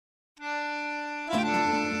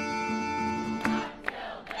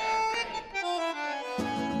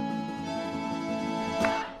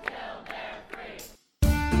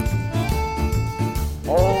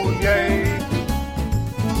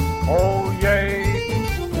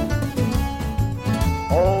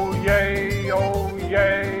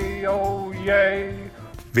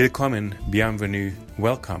Willkommen, bienvenue,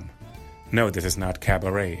 welcome. No, this is not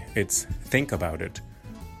cabaret, it's Think About It,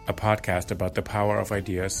 a podcast about the power of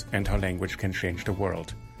ideas and how language can change the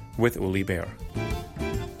world, with Uli Baer.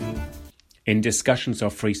 In discussions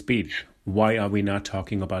of free speech, why are we not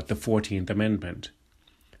talking about the 14th Amendment?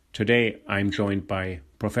 Today, I'm joined by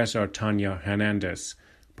Professor Tania Hernandez,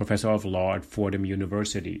 Professor of Law at Fordham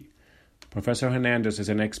University. Professor Hernandez is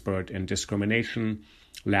an expert in discrimination,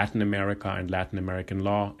 Latin America and Latin American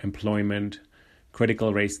law, employment,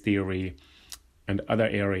 critical race theory, and other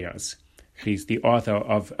areas. She's the author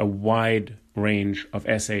of a wide range of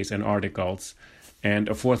essays and articles and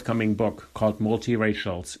a forthcoming book called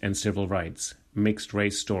Multiracials and Civil Rights, Mixed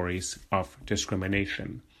Race Stories of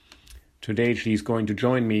Discrimination. Today she's going to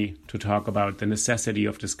join me to talk about the necessity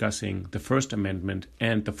of discussing the First Amendment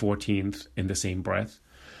and the 14th in the same breath,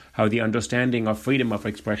 how the understanding of freedom of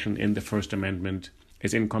expression in the First Amendment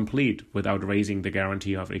is incomplete without raising the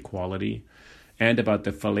guarantee of equality, and about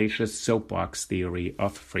the fallacious soapbox theory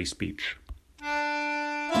of free speech.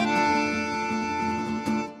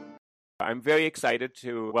 I'm very excited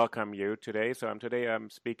to welcome you today. Today I'm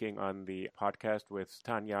speaking on the podcast with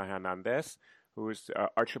Tania Hernandez, who is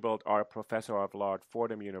Archibald R. Professor of Law at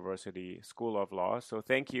Fordham University School of Law. So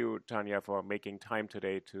thank you, Tania, for making time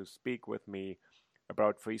today to speak with me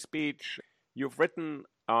about free speech. You've written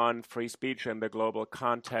on free speech in the global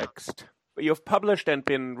context. You've published and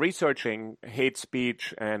been researching hate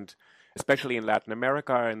speech, and especially in Latin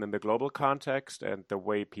America and in the global context, and the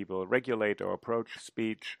way people regulate or approach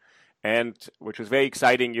speech. And which is very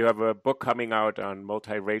exciting, you have a book coming out on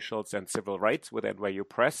multiracials and civil rights with NYU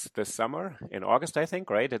Press this summer, in August, I think,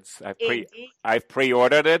 right? I've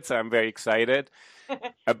pre-ordered it, so I'm very excited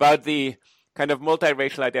about the kind of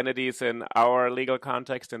multiracial identities in our legal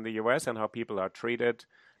context in the U.S. and how people are treated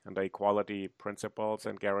under equality principles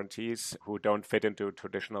and guarantees who don't fit into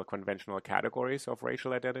traditional conventional categories of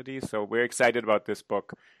racial identities. So we're excited about this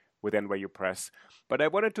book with NYU Press. But I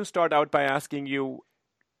wanted to start out by asking you,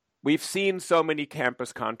 we've seen so many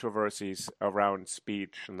campus controversies around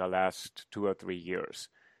speech in the last 2 or 3 years.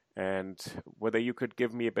 And whether you could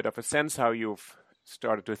give me a bit of a sense how you've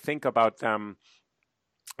started to think about them.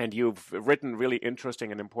 And you've written really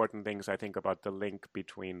interesting and important things, I think, about the link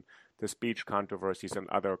between the speech controversies and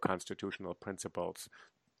other constitutional principles,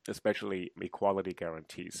 especially equality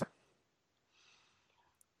guarantees.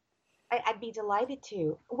 I'd be delighted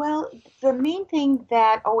to. Well, the main thing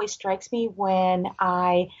that always strikes me when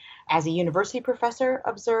I, as a university professor,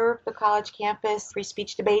 observe the college campus free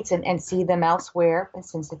speech debates and see them elsewhere,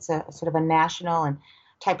 since it's a sort of a national and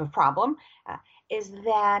type of problem, is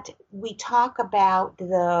that we talk about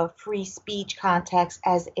the free speech context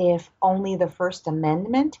as if only the First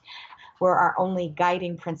Amendment were our only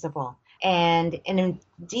guiding principle. And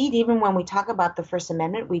indeed, even when we talk about the First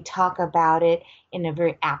Amendment, we talk about it in a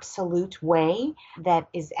very absolute way that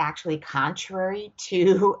is actually contrary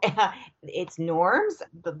to its norms,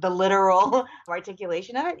 the literal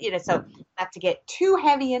articulation of it. So not to get too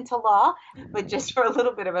heavy into law, but just for a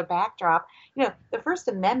little bit of a backdrop, the First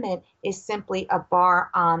Amendment is simply a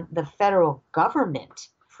bar on the federal government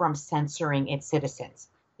from censoring its citizens.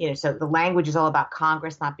 So the language is all about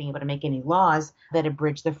Congress not being able to make any laws that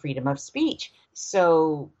abridge the freedom of speech.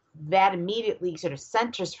 So that immediately sort of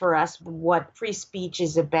centers for us what free speech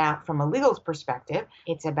is about from a legal perspective.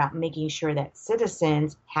 It's about making sure that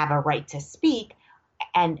citizens have a right to speak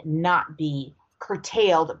and not be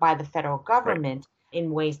curtailed by the federal government in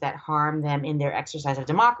ways that harm them in their exercise of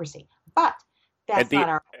democracy. But that's not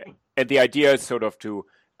our point. And the idea is sort of to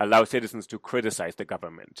allow citizens to criticize the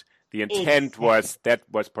government. The intent was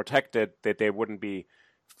protected, that they wouldn't be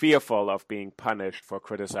fearful of being punished for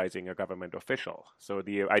criticizing a government official. So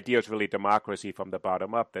the idea is really democracy from the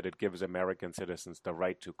bottom up, that it gives American citizens the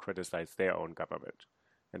right to criticize their own government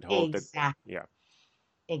and hold Exactly. Yeah.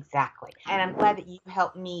 Exactly. And I'm glad that you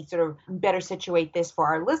helped me sort of better situate this for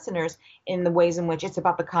our listeners in the ways in which it's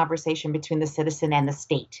about the conversation between the citizen and the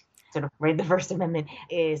state. Sort of right, the First Amendment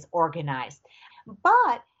is organized.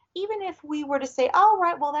 But even if we were to say, all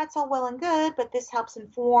right, well, that's all well and good, but this helps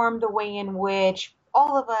inform the way in which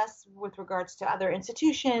all of us, with regards to other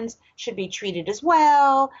institutions, should be treated as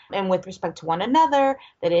well, and with respect to one another,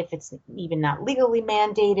 that if it's even not legally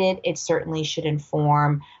mandated, it certainly should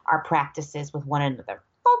inform our practices with one another.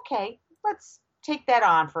 Okay, let's take that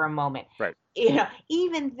on for a moment. Right.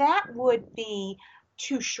 Even that would be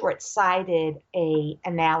too short-sighted a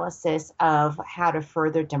analysis of how to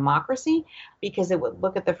further democracy, because it would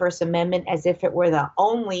look at the First Amendment as if it were the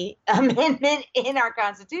only amendment in our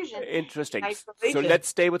Constitution. Interesting. So let's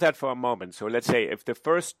stay with that for a moment. So let's say if the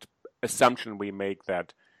first assumption we make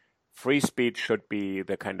that free speech should be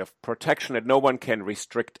the kind of protection that no one can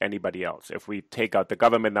restrict anybody else. If we take out the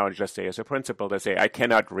government now and just say as a principle, they say, I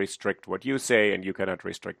cannot restrict what you say and you cannot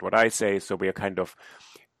restrict what I say. So we are kind of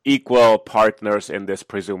equal partners in this,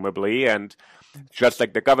 presumably. And just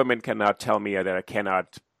like the government cannot tell me that I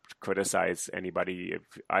cannot criticize anybody. If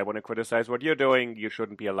I want to criticize what you're doing, you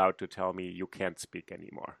shouldn't be allowed to tell me you can't speak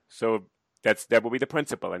anymore. So that will be the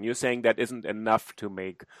principle. And you're saying that isn't enough to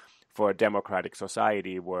make for a democratic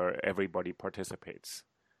society where everybody participates.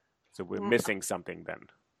 So we're missing something then.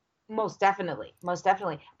 Most definitely.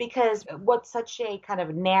 Because what's such a kind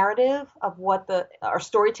of narrative of what or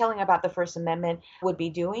storytelling about the First Amendment would be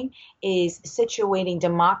doing is situating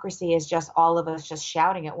democracy as just all of us just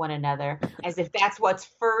shouting at one another, as if that's what's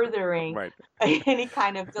furthering any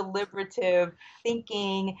kind of deliberative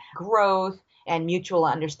thinking, growth, and mutual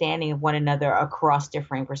understanding of one another across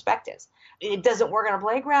differing perspectives. It doesn't work on a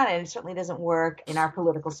playground, and it certainly doesn't work in our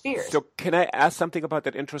political spheres. So can I ask something about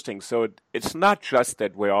that? Interesting. So it's not just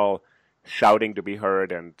that we're all shouting to be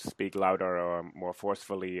heard and speak louder or more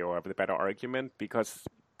forcefully or have the better argument, because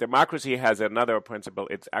democracy has another principle.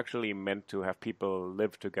 It's actually meant to have people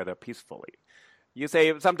live together peacefully. You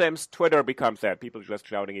say sometimes Twitter becomes that, people just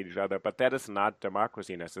shouting at each other, but that is not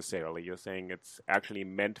democracy necessarily. You're saying it's actually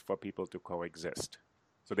meant for people to coexist.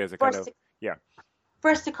 So there's a kind of,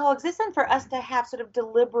 for us to coexist and for us to have sort of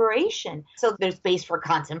deliberation. So there's space for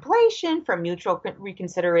contemplation, for mutual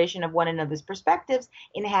reconsideration of one another's perspectives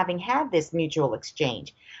in having had this mutual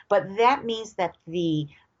exchange. But that means that the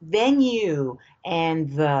venue and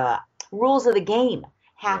the rules of the game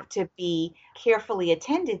have to be carefully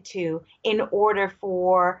attended to in order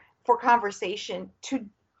for conversation to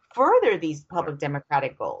further these public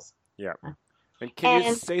democratic goals. Yeah. And can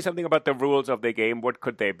you say something about the rules of the game? What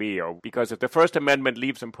could they be? Or because if the First Amendment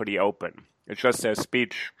leaves them pretty open, it just says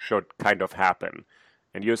speech should kind of happen.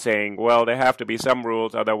 And you're saying, well, there have to be some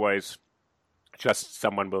rules, otherwise just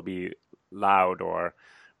someone will be loud or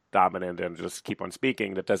dominant and just keep on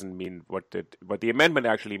speaking. That doesn't mean what the amendment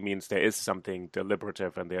actually means. There is something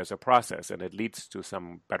deliberative and there's a process and it leads to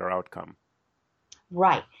some better outcome.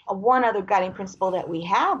 Right. One other guiding principle that we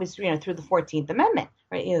have is, through the 14th Amendment,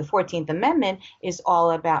 right? The 14th Amendment is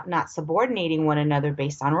all about not subordinating one another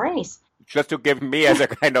based on race. Just to give me as a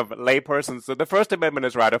kind of layperson, so the First Amendment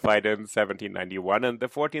is ratified in 1791 and the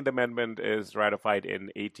 14th Amendment is ratified in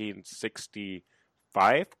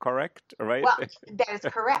 1865, correct? Right? Well, that is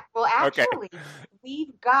correct. Well, actually,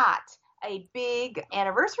 we've got a big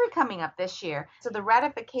anniversary coming up this year. So the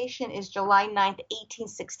ratification is July 9th,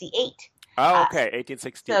 1868. Oh, okay,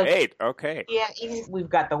 1868. So, okay. Yeah, we've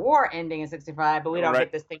got the war ending in 65, but we don't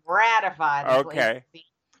get this thing ratified. Okay.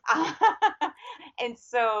 And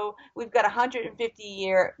so we've got a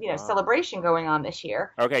 150-year, celebration going on this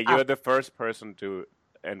year. Okay, you're the first person to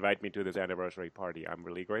invite me to this anniversary party. I'm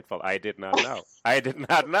really grateful. I did not know.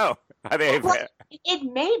 Well,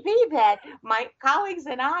 it may be that my colleagues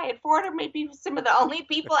and I at Fordham may be some of the only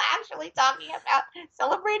people actually talking about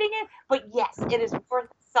celebrating it. But yes, it is worth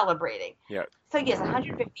celebrating. Yeah. So yes,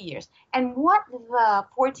 150 years. And what the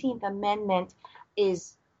 14th Amendment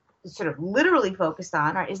is sort of literally focused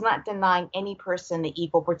on is not denying any person the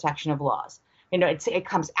equal protection of laws. It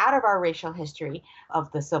comes out of our racial history of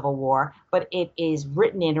the Civil War, but it is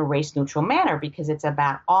written in a race-neutral manner because it's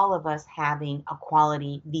about all of us having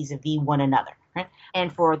equality vis-a-vis one another, right? And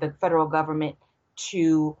for the federal government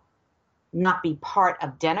to not be part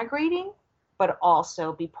of denigrating, but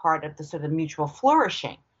also be part of the sort of mutual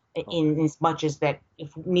flourishing, in as much as that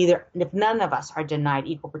if none of us are denied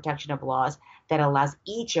equal protection of laws, that allows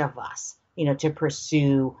each of us, to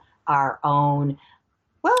pursue our own.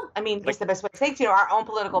 Well, I mean, it's the best way to say it, our own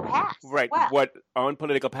political path. Right. Well.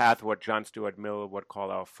 What John Stuart Mill would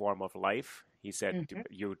call our form of life. He said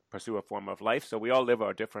you pursue a form of life. So we all live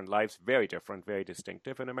our different lives, very different, very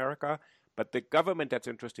distinctive in America. But the government, that's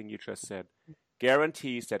interesting, you just said,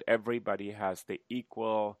 guarantees that everybody has the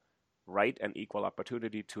equal right and equal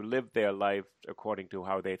opportunity to live their life according to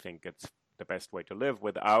how they think it's the best way to live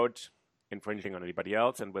without infringing on anybody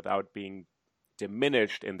else and without being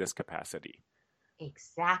diminished in this capacity.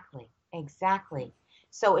 Exactly.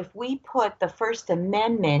 So if we put the First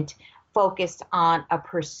Amendment focused on a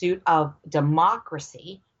pursuit of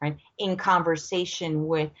democracy, right, in conversation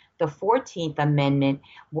with the 14th Amendment,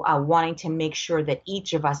 wanting to make sure that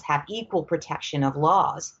each of us have equal protection of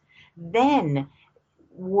laws, then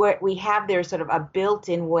what we have there sort of a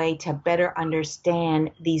built-in way to better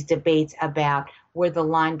understand these debates about where the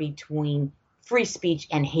line between free speech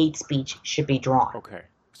and hate speech should be drawn. Okay.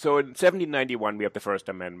 So in 1791, we have the First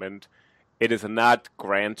Amendment. It is not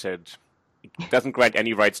granted doesn't grant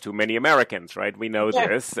any rights to many Americans, right? We know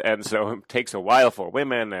this. And so it takes a while for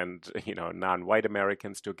women and, non-white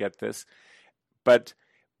Americans to get this. But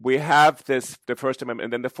we have the First Amendment,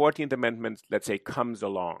 and then the 14th Amendment, let's say, comes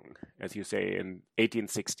along, as you say, in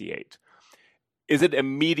 1868. Is it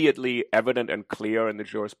immediately evident and clear in the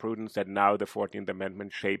jurisprudence that now the 14th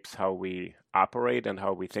Amendment shapes how we operate and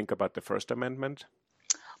how we think about the First Amendment?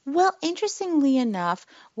 Well, interestingly enough,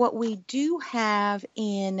 what we do have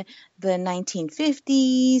in the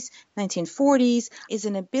 1950s, 1940s is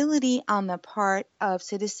an ability on the part of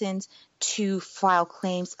citizens to file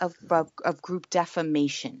claims of group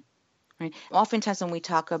defamation. Right? Oftentimes when we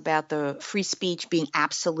talk about the free speech being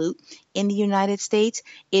absolute in the United States,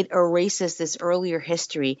 it erases this earlier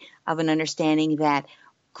history of an understanding that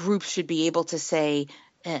groups should be able to say,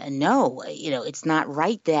 no, it's not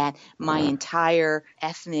right that my entire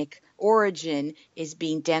ethnic origin is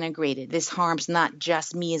being denigrated. This harms not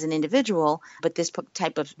just me as an individual, but this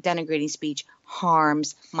type of denigrating speech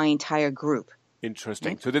harms my entire group. Interesting.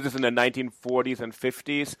 Right? So this is in the 1940s and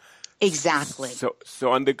 50s? Exactly.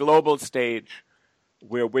 So on the global stage,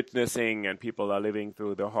 we're witnessing and people are living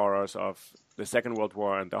through the horrors of the Second World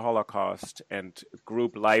War and the Holocaust and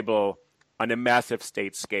group libel on a massive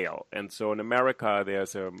state scale. And so in America,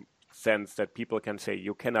 there's a sense that people can say,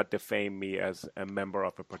 you cannot defame me as a member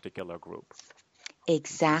of a particular group.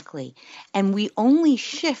 Exactly. And we only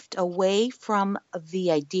shift away from the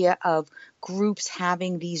idea of groups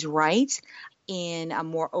having these rights in a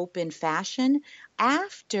more open fashion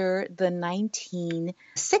after the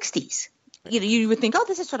 1960s. You would think,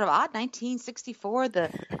 this is sort of odd. 1964, the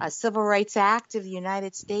Civil Rights Act of the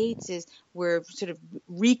United States we're sort of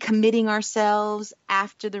recommitting ourselves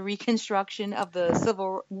after the reconstruction of the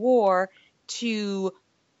Civil War to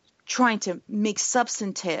trying to make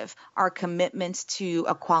substantive our commitments to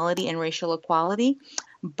equality and racial equality.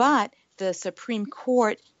 But the Supreme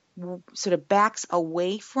Court sort of backs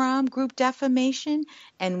away from group defamation,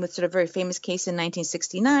 and with sort of a very famous case in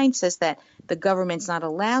 1969 says that the government's not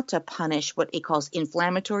allowed to punish what it calls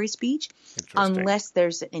inflammatory speech unless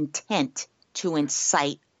there's an intent to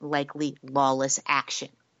incite likely lawless action.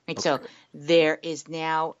 Right? Okay. So there is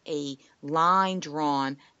now a line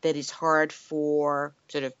drawn that is hard for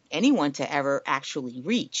sort of anyone to ever actually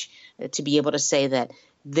reach, to be able to say that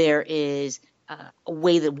there is a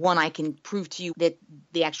way that, one, I can prove to you that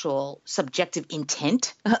the actual subjective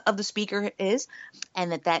intent of the speaker is,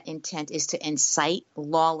 and that intent is to incite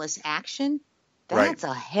lawless action. That's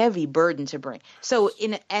a heavy burden to bring. So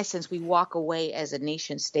in essence, we walk away as a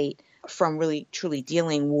nation state from really truly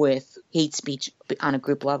dealing with hate speech on a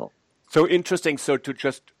group level. So interesting. So to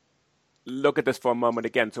just look at this for a moment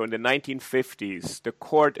again. So in the 1950s, the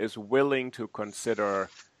court is willing to consider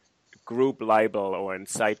group libel or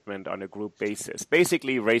incitement on a group basis,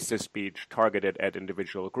 basically racist speech targeted at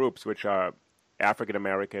individual groups, which are African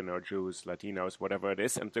American or Jews, Latinos, whatever it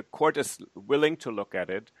is. And the court is willing to look at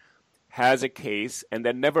it, has a case, and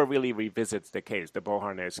then never really revisits the case, the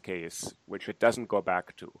Beauharnais case, which it doesn't go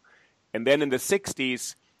back to. And then in the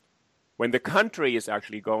 60s, when the country is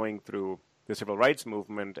actually going through the civil rights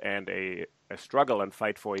movement and a struggle and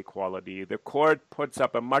fight for equality, the court puts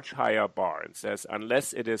up a much higher bar and says,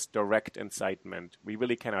 unless it is direct incitement, we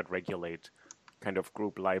really cannot regulate kind of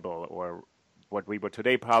group libel or what we would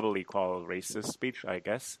today probably call racist speech, I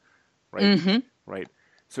guess. Right? Mm-hmm. Right.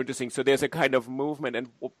 So interesting. So there's a kind of movement. And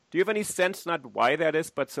do you have any sense, not why that is,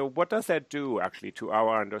 but so what does that do actually to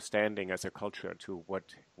our understanding as a culture to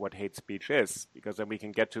what hate speech is? Because then we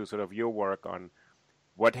can get to sort of your work on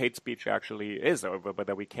what hate speech actually is, or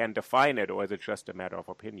whether we can define it, or is it just a matter of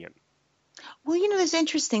opinion? Well,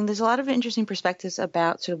 there's a lot of interesting perspectives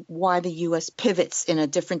about sort of why the U.S. pivots in a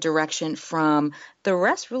different direction from the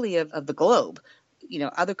rest really of the globe.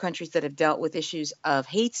 Other countries that have dealt with issues of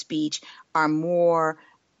hate speech are more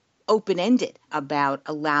open-ended about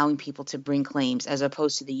allowing people to bring claims, as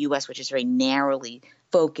opposed to the U.S., which is very narrowly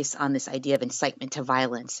focused on this idea of incitement to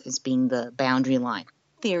violence as being the boundary line.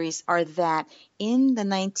 Theories are that in the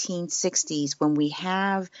 1960s, when we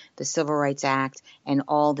have the Civil Rights Act and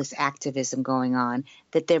all this activism going on,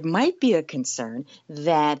 that there might be a concern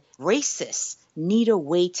that racists need a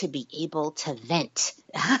way to be able to vent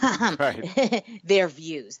their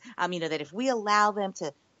views. That if we allow them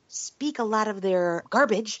to speak a lot of their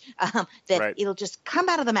garbage, it'll just come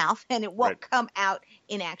out of the mouth and it won't come out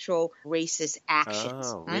in actual racist actions.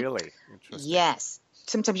 Oh, really? Interesting. Yes.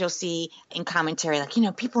 Sometimes you'll see in commentary,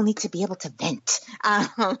 people need to be able to vent.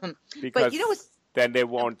 Because then they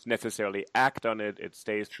won't necessarily act on it. It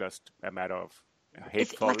stays just a matter of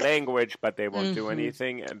hateful language, but they won't do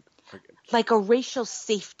anything. like a racial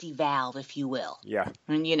safety valve, if you will. Yeah.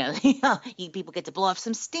 And, people get to blow off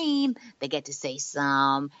some steam. They get to say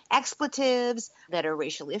some expletives that are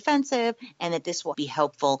racially offensive, and that this will be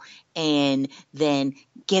helpful in then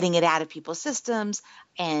getting it out of people's systems,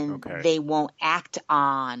 and they won't act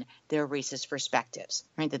on their racist perspectives.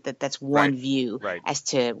 Right? That's one view as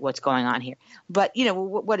to what's going on here. But,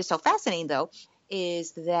 what is so fascinating, though,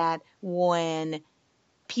 is that when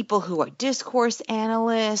people who are discourse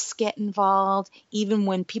analysts get involved, even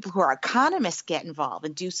when people who are economists get involved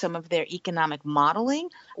and do some of their economic modeling,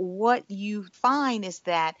 what you find is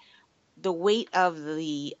that the weight of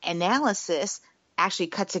the analysis actually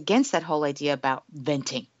cuts against that whole idea about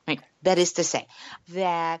venting. Right? That is to say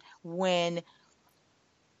that when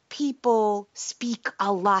people speak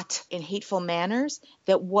a lot in hateful manners,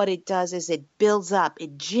 that what it does is it builds up,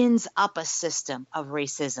 it gins up a system of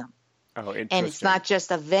racism. Oh, interesting. And it's not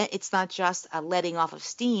just it's not just a letting off of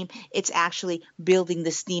steam, it's actually building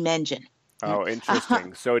the steam engine. Oh,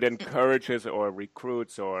 interesting. So it encourages or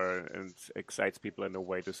recruits or excites people in a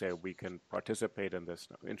way to say we can participate in this.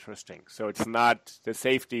 Interesting. So it's not the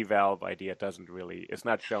safety valve idea it's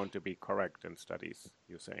not shown to be correct in studies,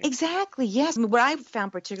 you're saying. Exactly, yes. What I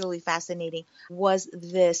found particularly fascinating was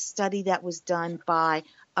this study that was done by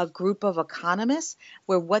a group of economists,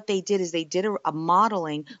 where what they did is they did a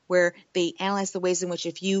modeling where they analyzed the ways in which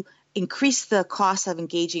if you increase the cost of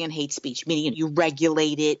engaging in hate speech, meaning you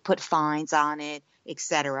regulate it, put fines on it,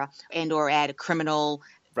 etc., and or add criminal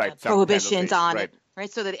prohibitions on it, right?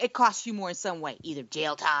 So that it costs you more in some way, either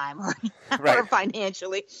jail time or, or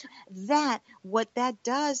financially. What that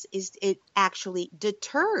does is it actually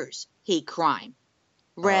deters hate crime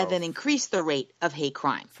rather than increase the rate of hate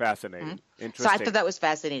crime. Fascinating. Mm-hmm. Interesting. So I thought that was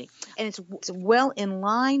fascinating. And it's well in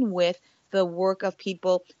line with the work of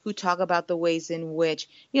people who talk about the ways in which,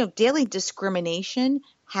 daily discrimination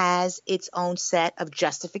has its own set of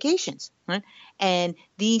justifications. Right? And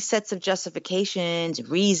these sets of justifications,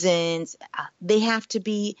 reasons, they have to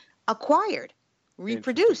be acquired,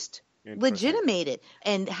 reproduced, legitimated.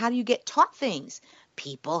 And how do you get taught things?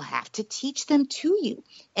 People have to teach them to you.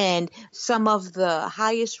 And some of the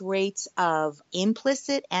highest rates of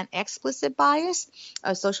implicit and explicit bias,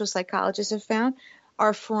 social psychologists have found,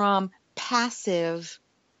 are from passive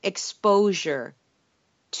exposure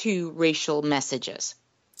to racial messages.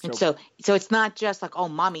 And so it's not just like, oh,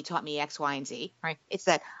 mommy taught me X, Y, and Z, right? It's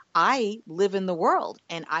that I live in the world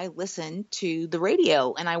and I listen to the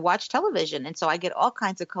radio and I watch television. And so I get all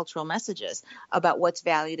kinds of cultural messages about what's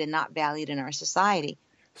valued and not valued in our society.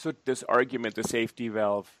 So this argument, the safety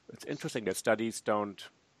valve, it's interesting that studies don't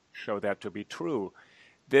show that to be true.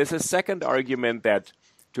 There's a second argument that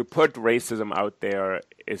to put racism out there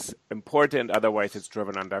is important, otherwise it's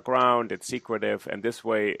driven underground, it's secretive, and this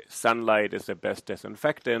way sunlight is the best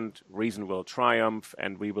disinfectant, reason will triumph,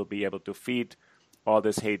 and we will be able to feed all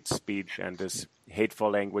this hate speech and this hateful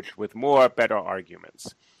language with better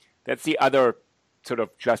arguments. That's the other sort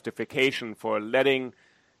of justification for letting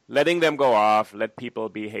them go off, let people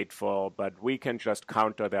be hateful, but we can just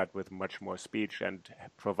counter that with much more speech and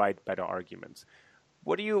provide better arguments.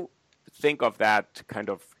 What do you think of that kind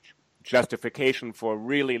of justification for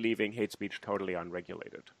really leaving hate speech totally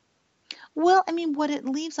unregulated? Well, I mean, what it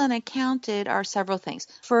leaves unaccounted are several things.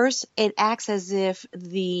 First, it acts as if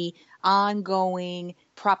the ongoing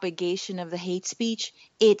propagation of the hate speech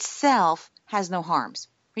itself has no harms.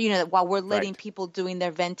 While we're letting people doing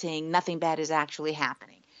their venting, nothing bad is actually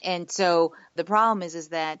happening. And so the problem is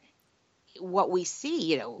that what we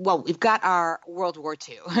see, we've got our World War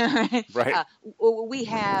II. Right. We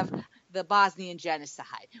have the Bosnian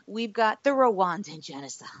genocide. We've got the Rwandan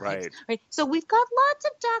genocide. Right. So we've got lots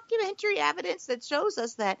of documentary evidence that shows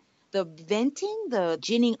us that the venting, the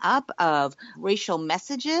ginning up of racial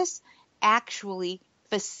messages actually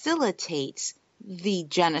facilitates the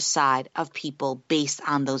genocide of people based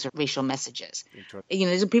on those racial messages.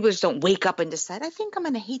 People just don't wake up and decide, I think I'm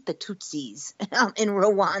going to hate the Tutsis in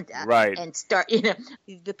Rwanda. Right. And start,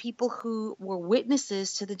 the people who were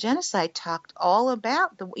witnesses to the genocide talked all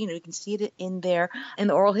about you can see it in the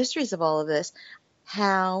oral histories of all of this,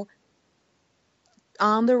 how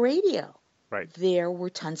on the radio, there were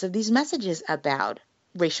tons of these messages about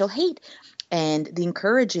racial hate and the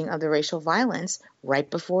encouraging of the racial violence right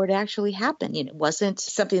before it actually happened. It wasn't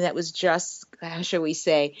something that was just, how shall we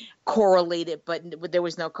say, correlated, but there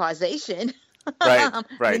was no causation. Right.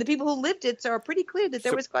 I mean, the people who lived it are pretty clear that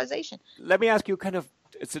there was causation. Let me ask you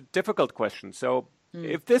it's a difficult question. So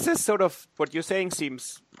if this is sort of, what you're saying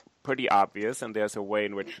seems pretty obvious, and there's a way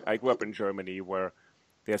in which, I grew up in Germany where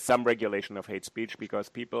there's some regulation of hate speech because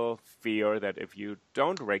people fear that if you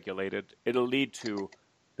don't regulate it, it'll lead to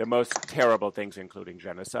the most terrible things, including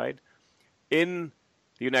genocide. In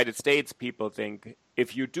the United States, people think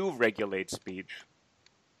if you do regulate speech,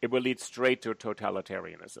 it will lead straight to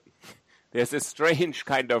totalitarianism. There's this strange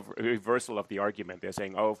kind of reversal of the argument. They're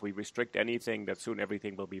saying, oh, if we restrict anything, that soon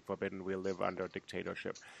everything will be forbidden. We'll live under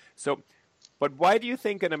dictatorship. So, but why do you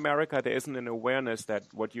think in America there isn't an awareness that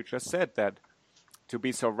what you just said, that to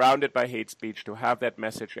be surrounded by hate speech, to have that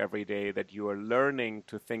message every day, that you are learning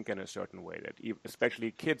to think in a certain way, that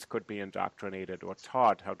especially kids could be indoctrinated or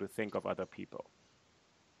taught how to think of other people?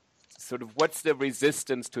 Sort of what's the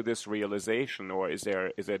resistance to this realization, or is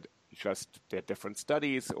it just there are different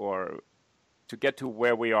studies, or to get to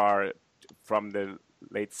where we are from the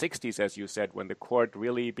late 60s, as you said, when the court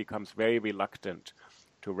really becomes very reluctant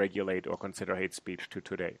to regulate or consider hate speech, to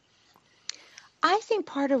today? I think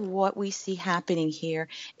part of what we see happening here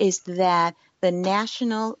is that the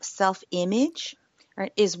national self-image,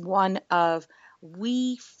 right, is one of,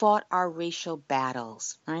 we fought our racial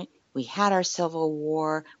battles, right? We had our Civil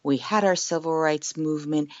War, we had our Civil Rights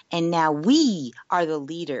Movement, and now we are the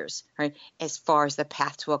leaders, right, as far as the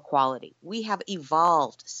path to equality. We have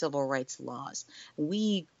evolved civil rights laws.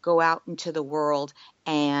 We go out into the world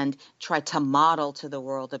and try to model to the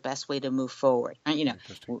world the best way to move forward. And, you know,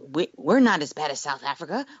 we're not as bad as South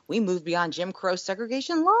Africa. We moved beyond Jim Crow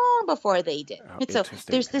segregation long before they did. And so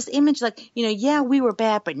there's this image like, you know, yeah, we were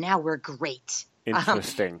bad, but now we're great.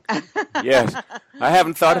 Interesting. Yes. I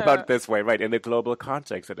haven't thought about it this way, right? In the global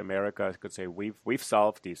context, that America could say we've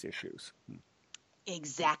solved these issues.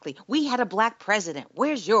 Exactly. We had a black president.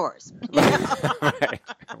 Where's yours? Right.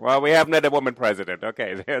 Well, we haven't had a woman president.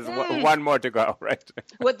 Okay, there's one more to go, right?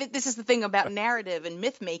 Well, this is the thing about narrative and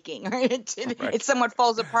myth making, right? It somewhat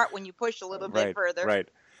falls apart when you push a little bit further. Right.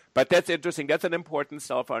 But that's interesting. That's an important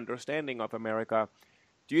self-understanding of America.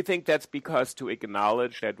 Do you think that's because to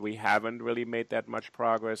acknowledge that we haven't really made that much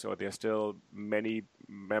progress, or there's still many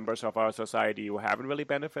members of our society who haven't really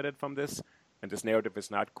benefited from this, and this narrative is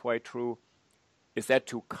not quite true? Is that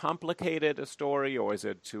too complicated a story, or is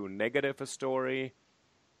it too negative a story?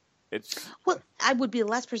 Well, I would be the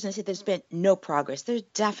last person to say there's been no progress. There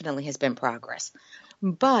definitely has been progress.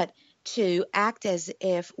 But to act as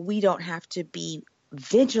if we don't have to be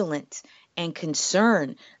vigilant and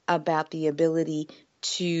concerned about the ability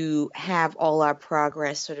to have all our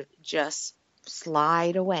progress sort of just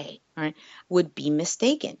slide away, right, would be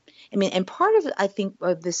mistaken. I mean, and part of, I think,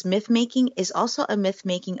 of this myth making is also a myth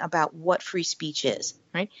making about what free speech is,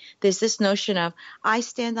 right? There's this notion of, I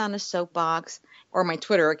stand on a soapbox or my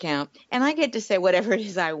Twitter account and I get to say whatever it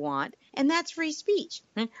is I want, and that's free speech,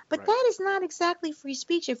 right? But that is not exactly free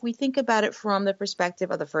speech if we think about it from the perspective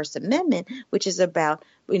of the First Amendment, which is about,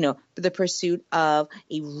 you know, the pursuit of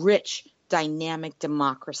a rich, dynamic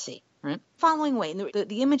democracy, right? Following way,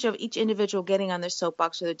 the image of each individual getting on their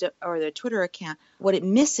soapbox or their Twitter account, what it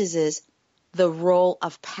misses is the role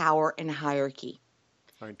of power and hierarchy.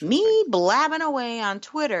 Me blabbing away on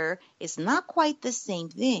Twitter is not quite the same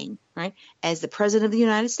thing, right, as the President of the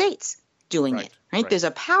United States doing it, right? There's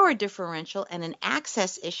a power differential and an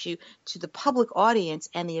access issue to the public audience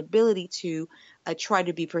and the ability to try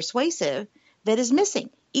to be persuasive that is missing.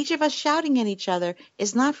 Each of us shouting at each other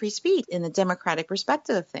is not free speech in the democratic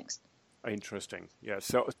perspective of things. Interesting. Yeah.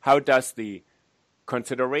 So how does the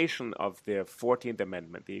consideration of the 14th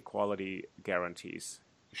Amendment, the equality guarantees,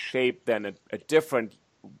 shape then a different,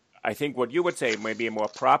 I think what you would say maybe a more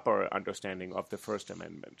proper understanding of the First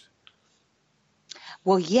Amendment?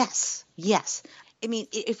 Well, yes. I mean,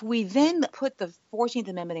 if we then put the 14th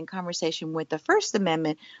Amendment in conversation with the First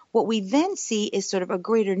Amendment, what we then see is sort of a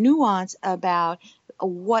greater nuance about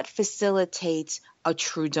what facilitates a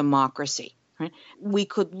true democracy. Right? We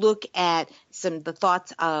could look at the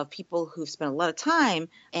thoughts of people who've spent a lot of time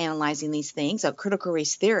analyzing these things, critical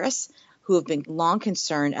race theorists who have been long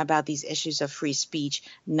concerned about these issues of free speech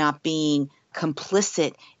not being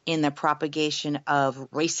complicit in the propagation of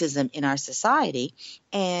racism in our society.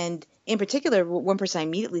 And in particular, one person I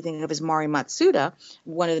immediately think of is Mari Matsuda,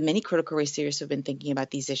 one of the many critical race theorists who have been thinking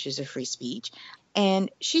about these issues of free speech.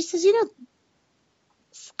 And she says, you know,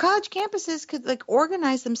 college campuses could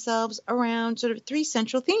organize themselves around sort of three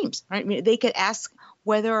central themes, right? I mean, they could ask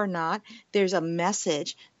whether or not there's a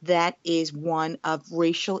message that is one of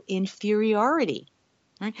racial inferiority.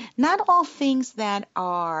 Right? Not all things that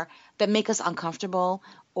make us uncomfortable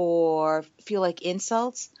or feel like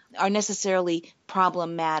insults are necessarily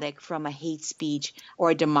problematic from a hate speech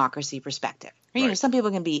or a democracy perspective. Right. You know, some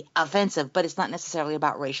people can be offensive, but it's not necessarily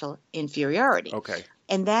about racial inferiority. Okay.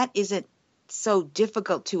 And that isn't so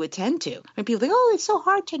difficult to attend to. And people think, oh, it's so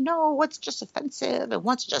hard to know what's just offensive and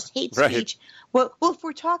what's just hate speech. Well, if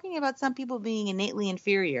we're talking about some people being innately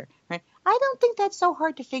inferior, right? I don't think that's so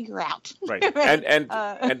hard to figure out. Right. Right?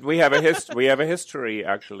 And we have a history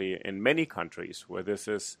actually in many countries where this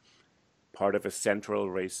is part of a central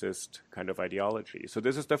racist kind of ideology. So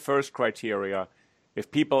this is the first criteria.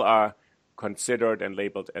 If people are considered and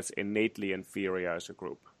labeled as innately inferior as a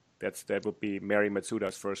group, that would be Mary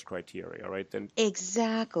Matsuda's first criteria, right? Then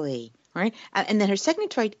exactly, right? And then her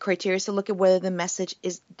second criteria is to look at whether the message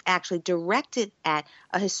is actually directed at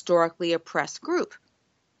a historically oppressed group,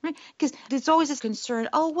 right? Because there's always this concern,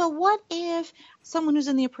 oh, well, what if someone who's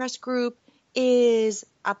in the oppressed group is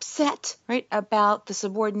upset, right, about the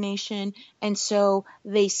subordination, and so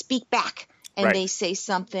they speak back and they say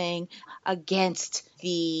something against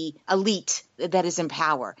the elite that is in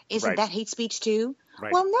power. Isn't that hate speech too?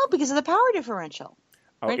 Right. Well, no, because of the power differential.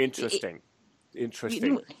 Oh, right? Interesting.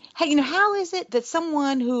 Hey, how is it that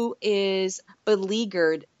someone who is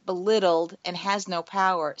beleaguered, belittled, and has no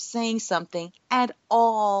power saying something at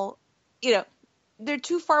all, they're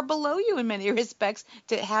too far below you in many respects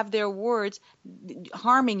to have their words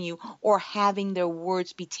harming you or having their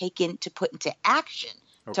words be taken to put into action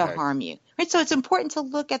to harm you. Right? So it's important to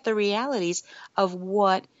look at the realities of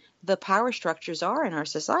what the power structures are in our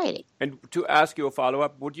society. And to ask you a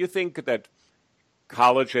follow-up, would you think that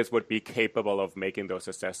colleges would be capable of making those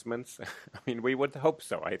assessments? I mean, we would hope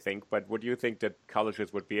so, I think, but would you think that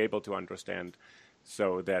colleges would be able to understand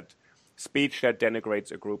so that speech that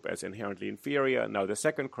denigrates a group as inherently inferior? Now, the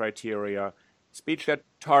second criteria, speech that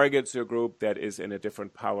targets a group that is in a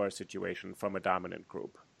different power situation from a dominant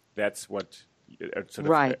group. That's what sort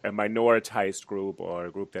of a minoritized group or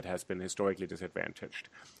a group that has been historically disadvantaged.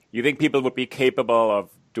 You think people would be capable of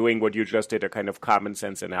doing what you just did, a kind of common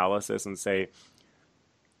sense analysis, and say,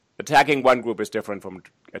 attacking one group is different from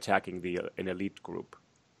attacking an elite group?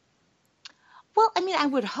 Well, I mean, I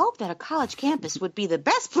would hope that a college campus would be the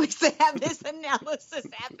best place to have this analysis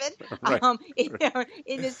happen,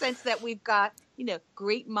 in the sense that we've got,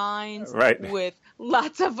 great minds with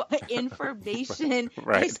lots of information,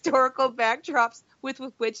 historical backdrops with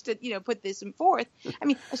which to, put this forth. I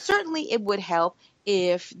mean, certainly it would help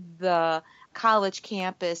if the college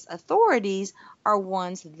campus authorities are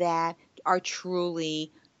ones that are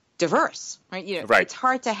truly diverse, right? It's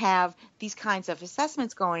hard to have these kinds of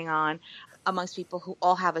assessments going on amongst people who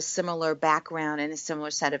all have a similar background and a similar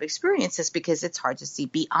set of experiences, because it's hard to see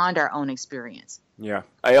beyond our own experience. Yeah.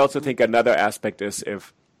 I also think another aspect is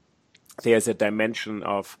if there's a dimension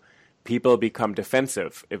of people become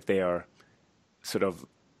defensive if they are sort of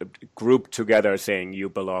grouped together saying you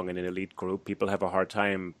belong in an elite group, people have a hard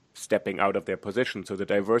time stepping out of their position. So the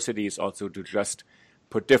diversity is also to just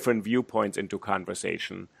put different viewpoints into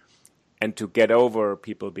conversation and to get over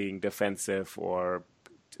people being defensive or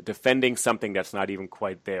defending something that's not even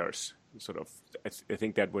quite theirs. Sort of, I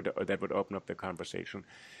think that would open up the conversation.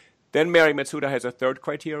 Then Mary Matsuda has a third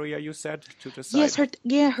criteria, you said, to decide?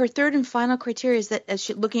 Yes, her third and final criteria is that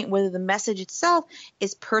she's looking at whether the message itself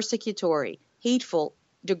is persecutory, hateful,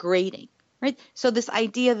 degrading. Right? So this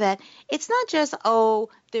idea that it's not just,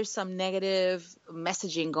 there's some negative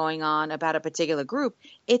messaging going on about a particular group.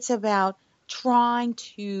 It's about trying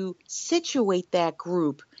to situate that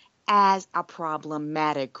group as a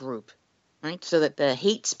problematic group, right? So that the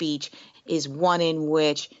hate speech is one in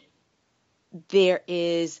which there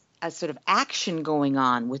is a sort of action going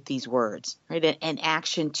on with these words, right? An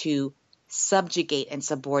action to subjugate and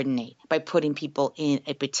subordinate by putting people in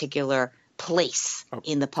a particular place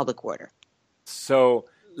in the public order. So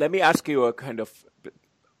let me ask you a kind of,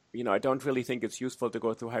 I don't really think it's useful to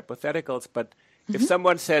go through hypotheticals, but if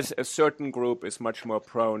someone says a certain group is much more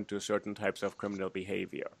prone to certain types of criminal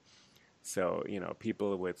behavior, so,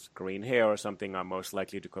 people with green hair or something are most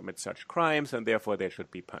likely to commit such crimes, and therefore they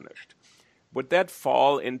should be punished. Would that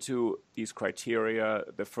fall into these criteria?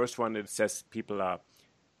 The first one, it says people are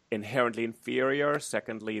inherently inferior.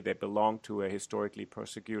 Secondly, they belong to a historically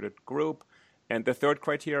persecuted group. And the third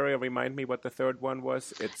criteria, remind me what the third one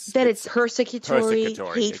was? It's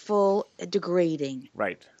persecutory, hateful, degrading.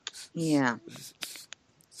 Right. Yeah.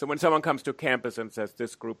 So when someone comes to campus and says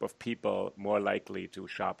this group of people more likely to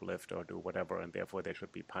shoplift or do whatever, and therefore they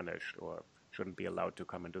should be punished or shouldn't be allowed to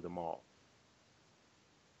come into the mall.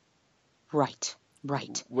 Right.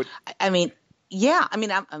 I'm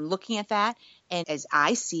looking at that, and as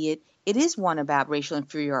I see it, it is one about racial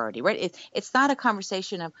inferiority, right? It's not a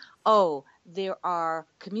conversation of, there are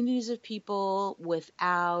communities of people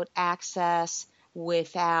without access,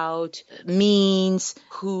 without means,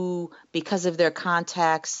 who, because of their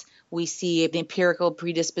context, We see an empirical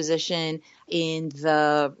predisposition in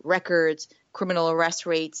the records, criminal arrest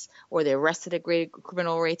rates, or the arrested at greater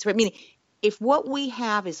criminal rates. I mean, if what we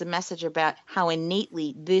have is a message about how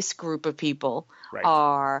innately this group of people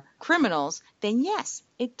are criminals, then yes,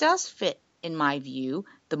 it does fit, in my view,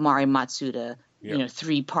 the Mari Matsuda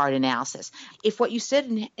three-part analysis. If what you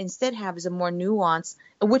said instead have is a more nuanced,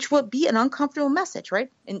 which will be an uncomfortable message, right?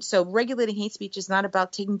 And so regulating hate speech is not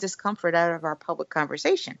about taking discomfort out of our public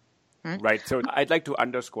conversation. Right. So I'd like to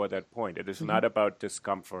underscore that point. It is not about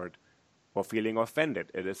discomfort or feeling offended.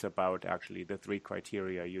 It is about actually the three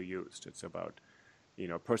criteria you used. It's about,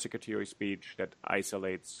 persecutory speech that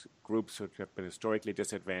isolates groups who have been historically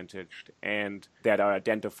disadvantaged and that are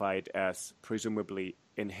identified as presumably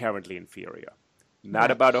inherently inferior.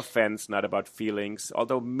 Not about offense, not about feelings,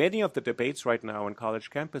 although many of the debates right now on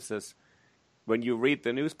college campuses, when you read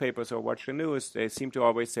the newspapers or watch the news, they seem to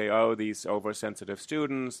always say, oh, these oversensitive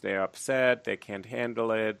students, they're upset, they can't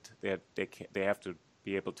handle it, they have to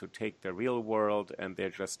be able to take the real world, and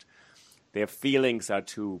their feelings are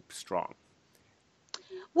too strong.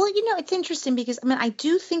 Well, it's interesting because, I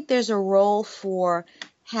do think there's a role for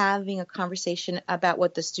having a conversation about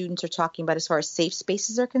what the students are talking about as far as safe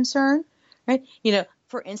spaces are concerned, right?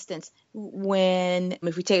 For instance,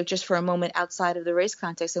 if we take it just for a moment outside of the race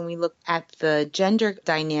context and we look at the gender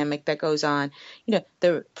dynamic that goes on,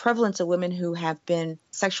 the prevalence of women who have been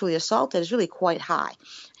sexually assaulted is really quite high.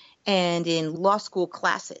 And in law school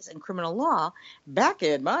classes in criminal law, back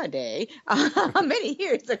in my day, many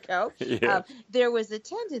years ago, there was a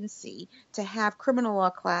tendency to have criminal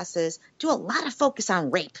law classes do a lot of focus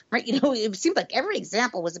on rape, right? It seemed like every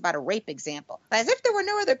example was about a rape example, as if there were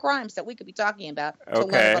no other crimes that we could be talking about to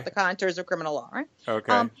learn about the contours of criminal law, right?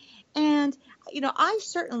 Okay. And, I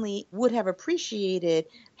certainly would have appreciated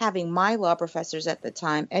having my law professors at the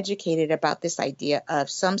time educated about this idea of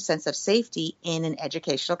some sense of safety in an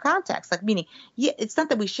educational context. Like, meaning, it's not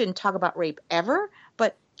that we shouldn't talk about rape ever,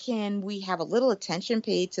 but can we have a little attention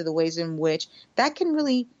paid to the ways in which that can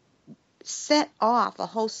really set off a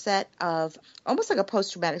whole set of almost like a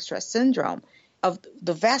post-traumatic stress syndrome of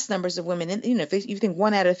the vast numbers of women, and if you think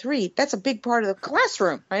 1 out of 3, that's a big part of the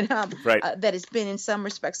classroom, right? That has been in some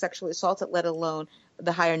respects sexually assaulted, let alone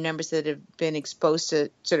the higher numbers that have been exposed to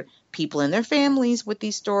sort of people in their families with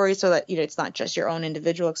these stories, so that it's not just your own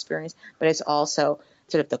individual experience, but it's also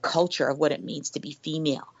sort of the culture of what it means to be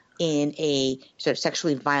female in a sort of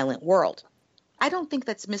sexually violent world. I don't think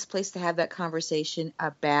that's misplaced to have that conversation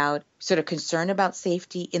about sort of concern about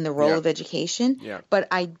safety in the role of education. Yeah. But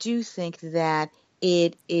I do think that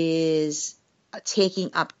it is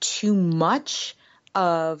taking up too much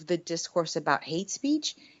of the discourse about hate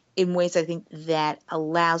speech in ways I think that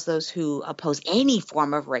allows those who oppose any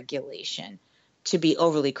form of regulation to be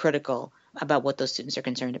overly critical about what those students are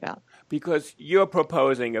concerned about. Because you're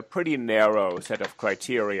proposing a pretty narrow set of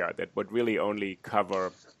criteria that would really only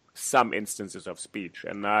cover some instances of speech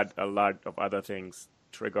and not a lot of other things,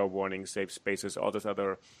 trigger warnings, safe spaces, all this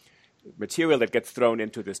other material that gets thrown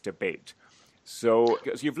into this debate. So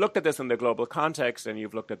you've looked at this in the global context and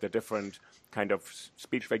you've looked at the different kind of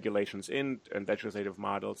speech regulations and legislative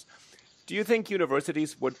models. Do you think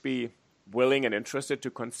universities would be willing and interested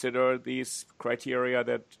to consider these criteria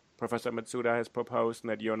that Professor Matsuda has proposed and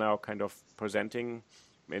that you're now kind of presenting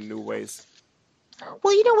in new ways?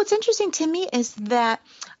 Well, what's interesting to me is that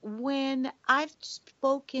when I've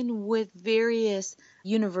spoken with various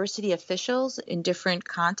university officials in different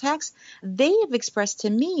contexts, they have expressed to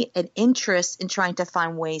me an interest in trying to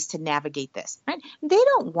find ways to navigate this, right? They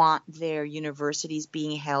don't want their universities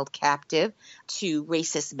being held captive to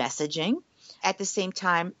racist messaging. At the same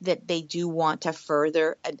time that they do want to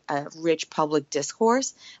further a rich public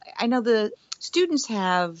discourse. I know the students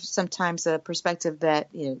have sometimes a perspective that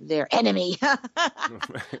their enemy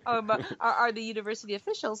are the university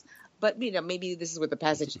officials, but maybe this is with the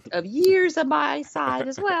passage of years on my side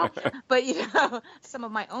as well. But some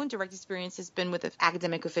of my own direct experience has been with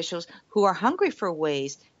academic officials who are hungry for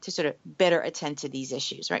ways to sort of better attend to these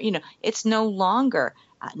issues, right? It's no longer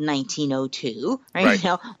 1902,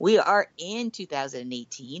 right? We are in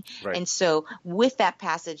 2018. Right. And so with that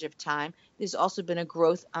passage of time, there's also been a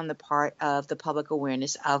growth on the part of the public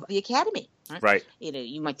awareness of the academy. Right.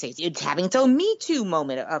 You might say it's having its own Me Too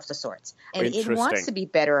moment of the sorts. And it wants to be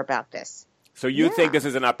better about this. So you think this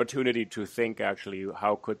is an opportunity to think actually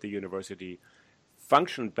how could the university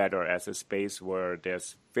function better as a space where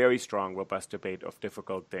there's very strong, robust debate of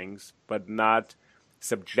difficult things, but not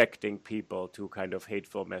subjecting people to kind of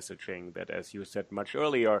hateful messaging that, as you said much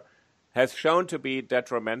earlier, has shown to be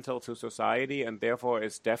detrimental to society and therefore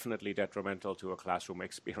is definitely detrimental to a classroom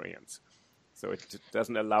experience. So it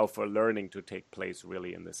doesn't allow for learning to take place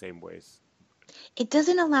really in the same ways. It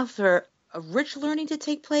doesn't allow for a rich learning to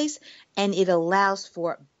take place, and it allows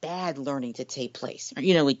for bad learning to take place.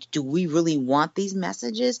 Do we really want these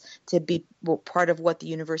messages to be part of what the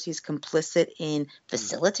university is complicit in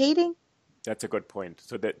facilitating? That's a good point.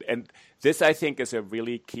 And this, I think, is a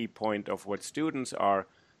really key point of what students are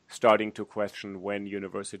starting to question when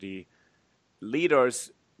university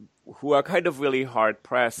leaders who are kind of really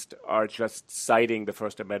hard-pressed are just citing the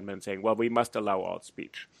First Amendment, saying, well, we must allow all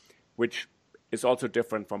speech, which is also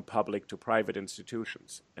different from public to private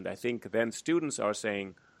institutions. And I think then students are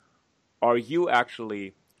saying, are you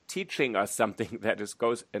actually teaching us something that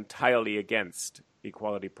goes entirely against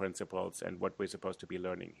equality principles and what we're supposed to be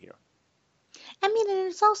learning here? I mean, and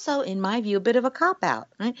it's also, in my view, a bit of a cop-out,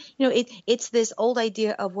 right? It's this old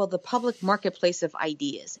idea of, well, the public marketplace of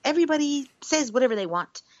ideas. Everybody says whatever they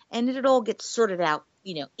want, and it all gets sorted out,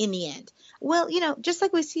 in the end. Well, just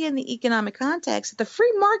like we see in the economic context, the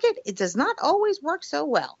free market, it does not always work so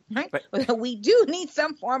well, right? But we do need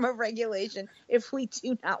some form of regulation if we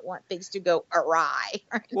do not want things to go awry.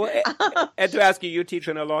 Right? Well, and to ask you, you teach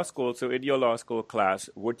in a law school, so in your law school class,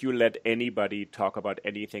 would you let anybody talk about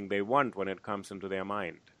anything they want when it comes into their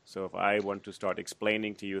mind? So if I want to start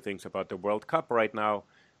explaining to you things about the World Cup right now,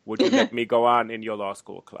 would you let me go on in your law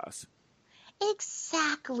school class?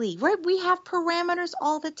 Exactly, right? We have parameters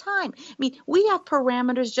all the time. I mean, we have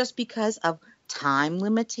parameters just because of time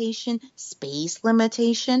limitation, space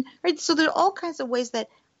limitation, right? So there are all kinds of ways that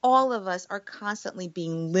all of us are constantly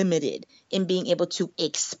being limited in being able to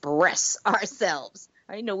express ourselves.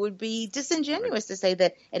 Right? It would be disingenuous to say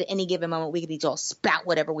that at any given moment we could all spout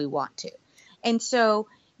whatever we want to. And so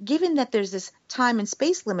given that there's this time and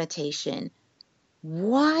space limitation,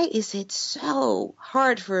 why is it so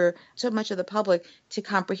hard for so much of the public to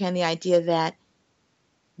comprehend the idea that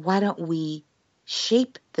why don't we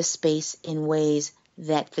shape the space in ways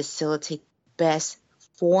that facilitate best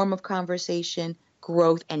form of conversation,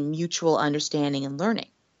 growth, and mutual understanding and learning?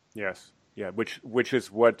 Yes, yeah, which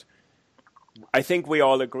is what I think we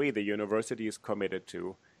all agree the university is committed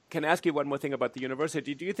to. Can I ask you one more thing about the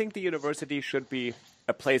university? Do you think the university should be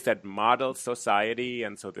a place that models society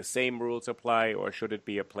and so the same rules apply, or should it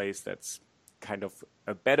be a place that's kind of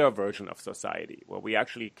a better version of society where we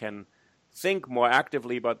actually can think more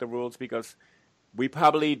actively about the rules? Because we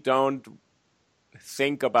probably don't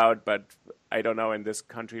think about, but I don't know, in this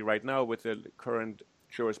country right now with the current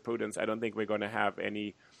jurisprudence, I don't think we're going to have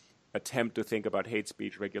any attempt to think about hate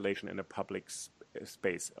speech regulation in a public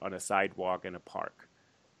space, on a sidewalk, in a park.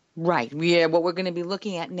 Right. Yeah. What we're going to be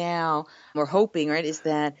looking at now, we're hoping, right, is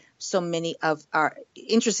that so many of our,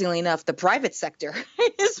 interestingly enough, the private sector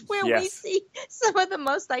is where we see some of the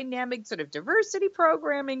most dynamic sort of diversity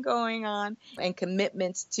programming going on and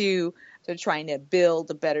commitments to trying to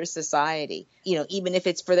build a better society. Even if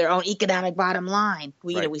it's for their own economic bottom line,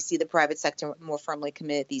 we see the private sector more firmly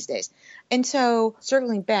committed these days. And so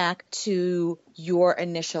circling back to your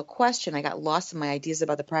initial question, I got lost in my ideas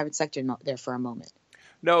about the private sector there for a moment.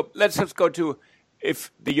 No, let's just go to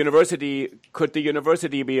could the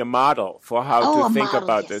university be a model for how to think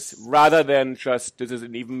about this, rather than just this is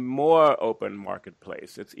an even more open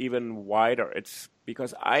marketplace. It's even wider. It's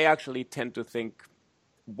because I actually tend to think,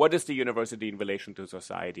 what is the university in relation to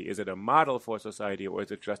society? Is it a model for society, or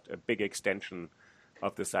is it just a big extension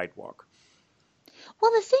of the sidewalk?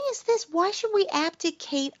 Well, the thing is this, why should we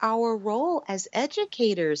abdicate our role as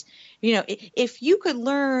educators? If you could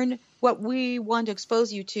learn what we want to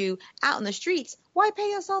expose you to out in the streets, why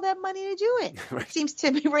pay us all that money to do it? Right. It seems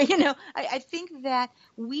to me, I think that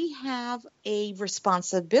we have a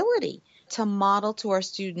responsibility to model to our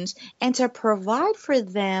students and to provide for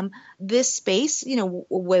them this space,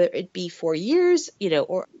 whether it be 4 years,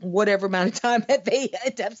 or whatever amount of time that they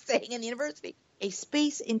end up staying in the university. A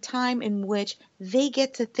space in time in which they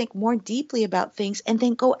get to think more deeply about things and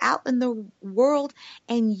then go out in the world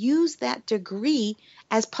and use that degree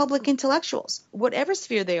as public intellectuals, whatever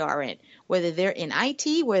sphere they are in, whether they're in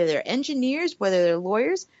IT, whether they're engineers, whether they're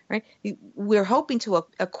lawyers, right? We're hoping to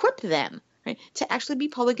equip them, right, to actually be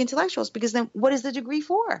public intellectuals, because then what is the degree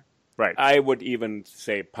for? Right. I would even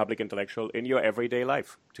say public intellectual in your everyday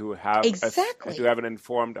life, to have to have an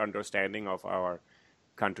informed understanding of our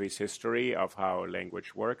country's history, of how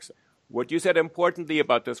language works. What you said importantly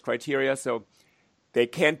about those criteria, so they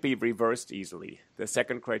can't be reversed easily. The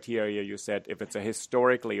second criteria, you said, if it's a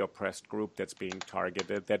historically oppressed group that's being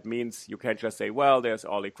targeted, that means you can't just say, well, there's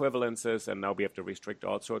all equivalences and now we have to restrict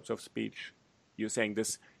all sorts of speech. You're saying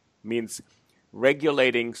this means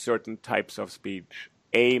regulating certain types of speech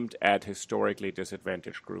aimed at historically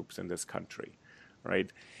disadvantaged groups in this country,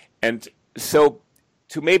 right? And So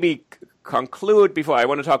to maybe conclude, before I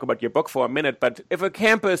want to talk about your book for a minute, but if a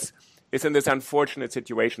campus is in this unfortunate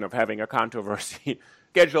situation of having a controversy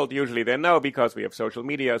scheduled, usually they know because we have social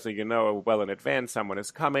media, so you know well in advance someone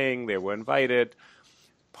is coming, they were invited,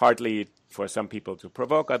 partly for some people to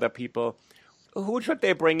provoke other people. Who should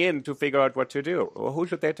they bring in to figure out what to do? Or who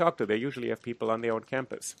should they talk to? They usually have people on their own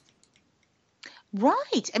campus.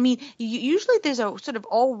 Right. I mean, usually there's a sort of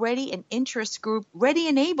already an interest group ready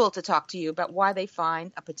and able to talk to you about why they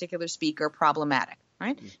find a particular speaker problematic,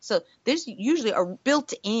 right? So there's usually a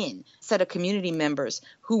built-in set of community members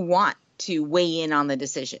who want to weigh in on the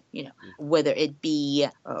decision, whether it be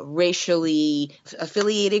a racially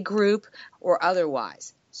affiliated group or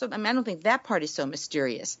otherwise. So I don't think that part is so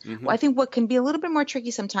mysterious. Mm-hmm. Well, I think what can be a little bit more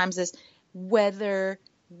tricky sometimes is whether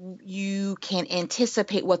you can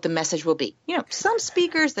anticipate what the message will be. Some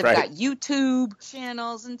speakers, they've got YouTube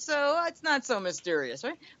channels, and so it's not so mysterious,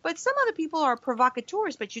 right? But some other people are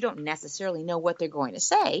provocateurs, but you don't necessarily know what they're going to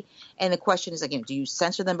say. And the question is, do you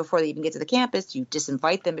censor them before they even get to the campus? Do you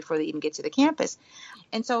disinvite them before they even get to the campus?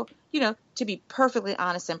 And so, to be perfectly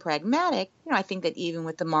honest and pragmatic, I think that even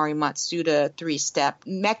with the Mari Matsuda 3-step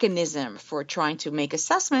mechanism for trying to make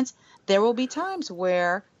assessments, there will be times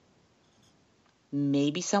where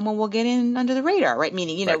maybe someone will get in under the radar, right?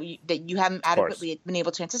 Meaning, that you haven't adequately been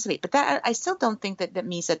able to anticipate. But that I still don't think that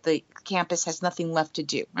means that the campus has nothing left to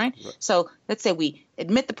do, right? So let's say we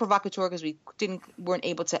admit the provocateur because we weren't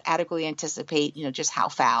able to adequately anticipate, just how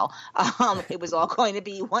foul it was all going to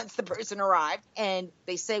be once the person arrived. And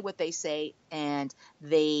they say what they say, and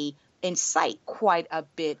they incite quite a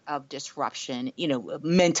bit of disruption,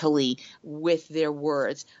 mentally with their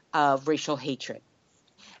words of racial hatred.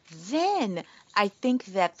 Then I think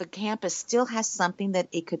that the campus still has something that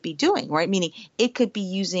it could be doing, right? Meaning it could be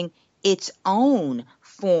using its own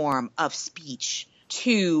form of speech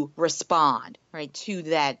to respond, right, to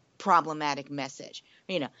that problematic message,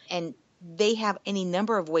 and they have any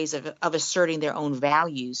number of ways of asserting their own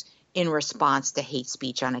values in response to hate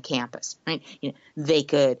speech on a campus, right? They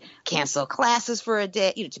could cancel classes for a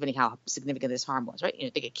day, depending how significant this harm was, right?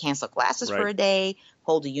 They could cancel classes for a day,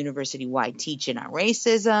 hold a university-wide teach-in on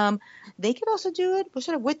racism. They could also do it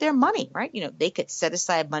sort of with their money, right? They could set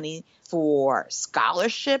aside money for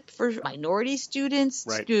scholarship for minority students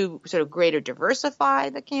to sort of greater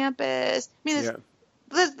diversify the campus.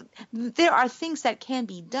 There are things that can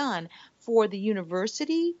be done for the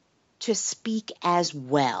university to speak as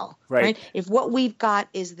well, right? If what we've got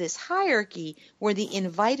is this hierarchy where the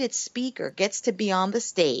invited speaker gets to be on the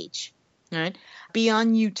stage, right, be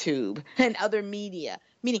on YouTube and other media,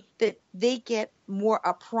 meaning that they get more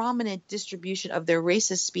a prominent distribution of their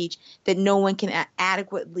racist speech that no one can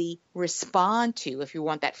adequately respond to if you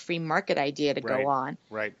want that free market idea to go on,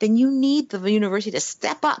 then you need the university to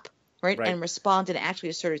step up. Right, and respond and actually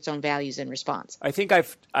assert its own values in response. I think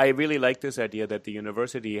I really like this idea that the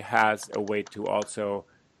university has a way to also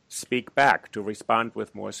speak back, to respond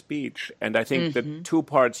with more speech. And I think the two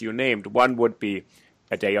parts you named, one would be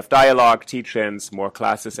a day of dialogue, teach-ins, more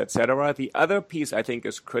classes, etc. The other piece I think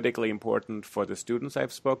is critically important for the students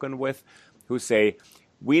I've spoken with who say,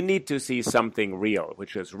 we need to see something real,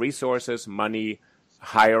 which is resources, money,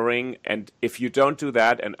 hiring. And if you don't do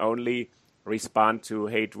that and only respond to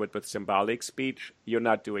hate with symbolic speech, you're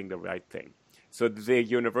not doing the right thing. So the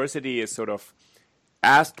university is sort of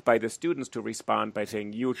asked by the students to respond by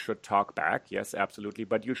saying, you should talk back, yes, absolutely,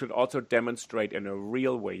 but you should also demonstrate in a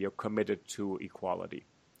real way you're committed to equality,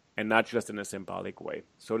 and not just in a symbolic way.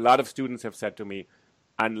 So a lot of students have said to me,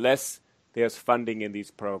 unless there's funding in these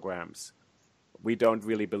programs, we don't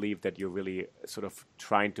really believe that you're really sort of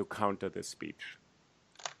trying to counter this speech.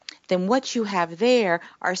 Then what you have there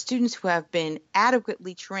are students who have been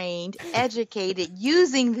adequately trained, educated,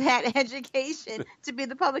 using that education to be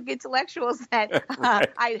the public intellectuals that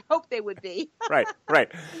I hope they would be. Right.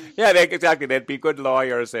 Yeah, exactly. They'd be good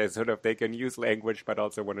lawyers, sort of. They can use language, but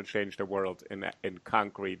also want to change the world in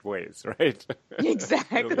concrete ways, right?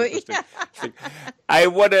 Exactly. I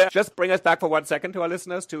want to just bring us back for 1 second to our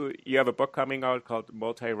listeners. You have a book coming out called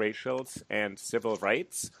Multiracials and Civil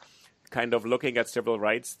Rights, kind of looking at civil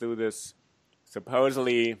rights through this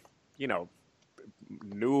supposedly,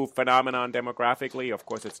 new phenomenon demographically. Of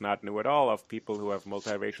course, it's not new at all, of people who have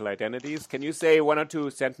multiracial identities. Can you say one or two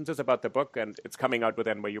sentences about the book? And it's coming out with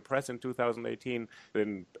NYU Press in 2018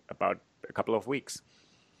 in about a couple of weeks.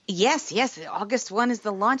 Yes, yes. August 1 is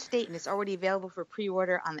the launch date, and it's already available for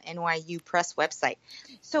pre-order on the NYU Press website.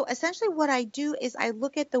 So essentially what I do is I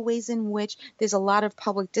look at the ways in which there's a lot of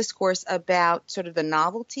public discourse about sort of the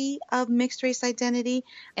novelty of mixed race identity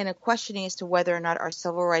and a questioning as to whether or not our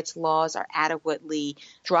civil rights laws are adequately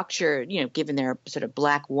structured, given their sort of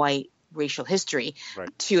black-white racial history, Right.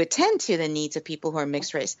 to attend to the needs of people who are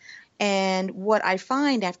mixed race. And what I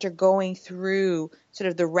find after going through sort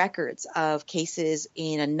of the records of cases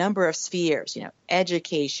in a number of spheres,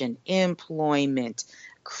 education, employment,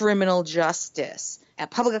 criminal justice,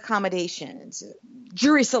 public accommodations,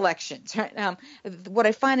 jury selections, right? What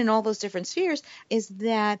I find in all those different spheres is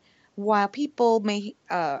that while people may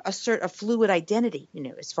assert a fluid identity,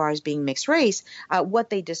 as far as being mixed race, what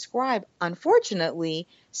they describe, unfortunately,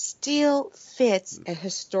 still fits a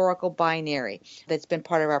historical binary that's been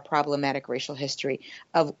part of our problematic racial history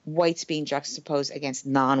of whites being juxtaposed against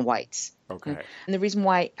non-whites. Okay. And the reason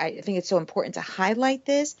why I think it's so important to highlight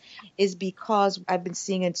this is because I've been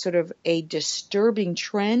seeing a sort of a disturbing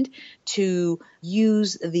trend to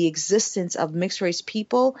use the existence of mixed race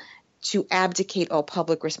people to abdicate all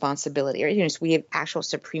public responsibility. Or, so we have actual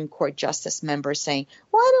Supreme Court justice members saying,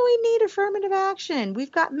 why do we need affirmative action?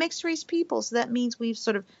 We've got mixed race people. So that means we've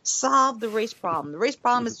sort of solved the race problem. The race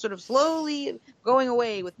problem is sort of slowly going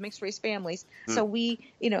away with mixed race families. So we,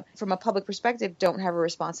 from a public perspective, don't have a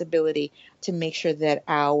responsibility to make sure that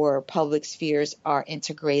our public spheres are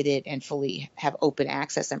integrated and fully have open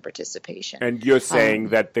access and participation. And you're saying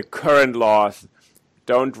that the current laws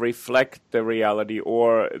don't reflect the reality,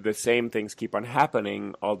 or the same things keep on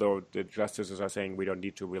happening, although the justices are saying we don't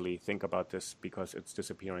need to really think about this because it's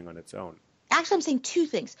disappearing on its own. Actually, I'm saying two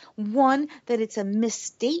things. One, that it's a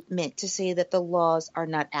misstatement to say that the laws are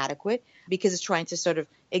not adequate because it's trying to sort of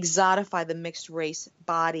exotify the mixed race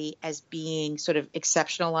body as being sort of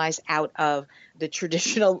exceptionalized out of the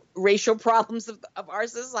traditional racial problems of our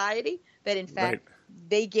society, that in fact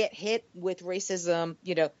they get hit with racism,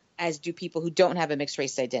 as do people who don't have a mixed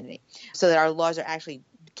race identity, so that our laws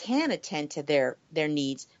can attend to their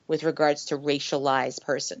needs with regards to racialized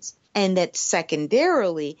persons. And that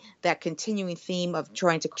secondarily, that continuing theme of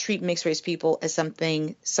trying to treat mixed race people as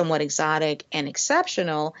something somewhat exotic and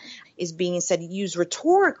exceptional is being instead used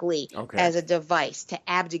rhetorically as a device to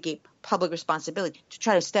abdicate public responsibility, to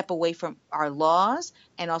try to step away from our laws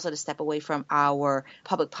and also to step away from our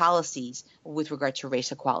public policies with regard to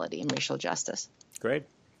race equality and racial justice. Great.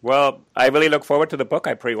 Well, I really look forward to the book.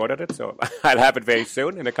 I pre-ordered it, so I'll have it very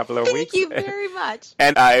soon, in a couple of weeks. Thank you very much.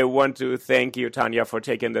 And I want to thank you, Tanya, for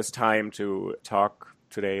taking this time to talk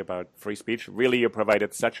today about free speech. Really, you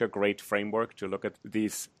provided such a great framework to look at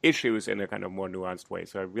these issues in a kind of more nuanced way,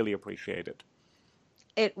 so I really appreciate it.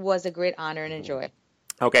 It was a great honor and a joy.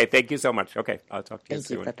 Okay, thank you so much. Okay, I'll talk to you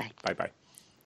soon. Thank you. Bye-bye. Bye-bye.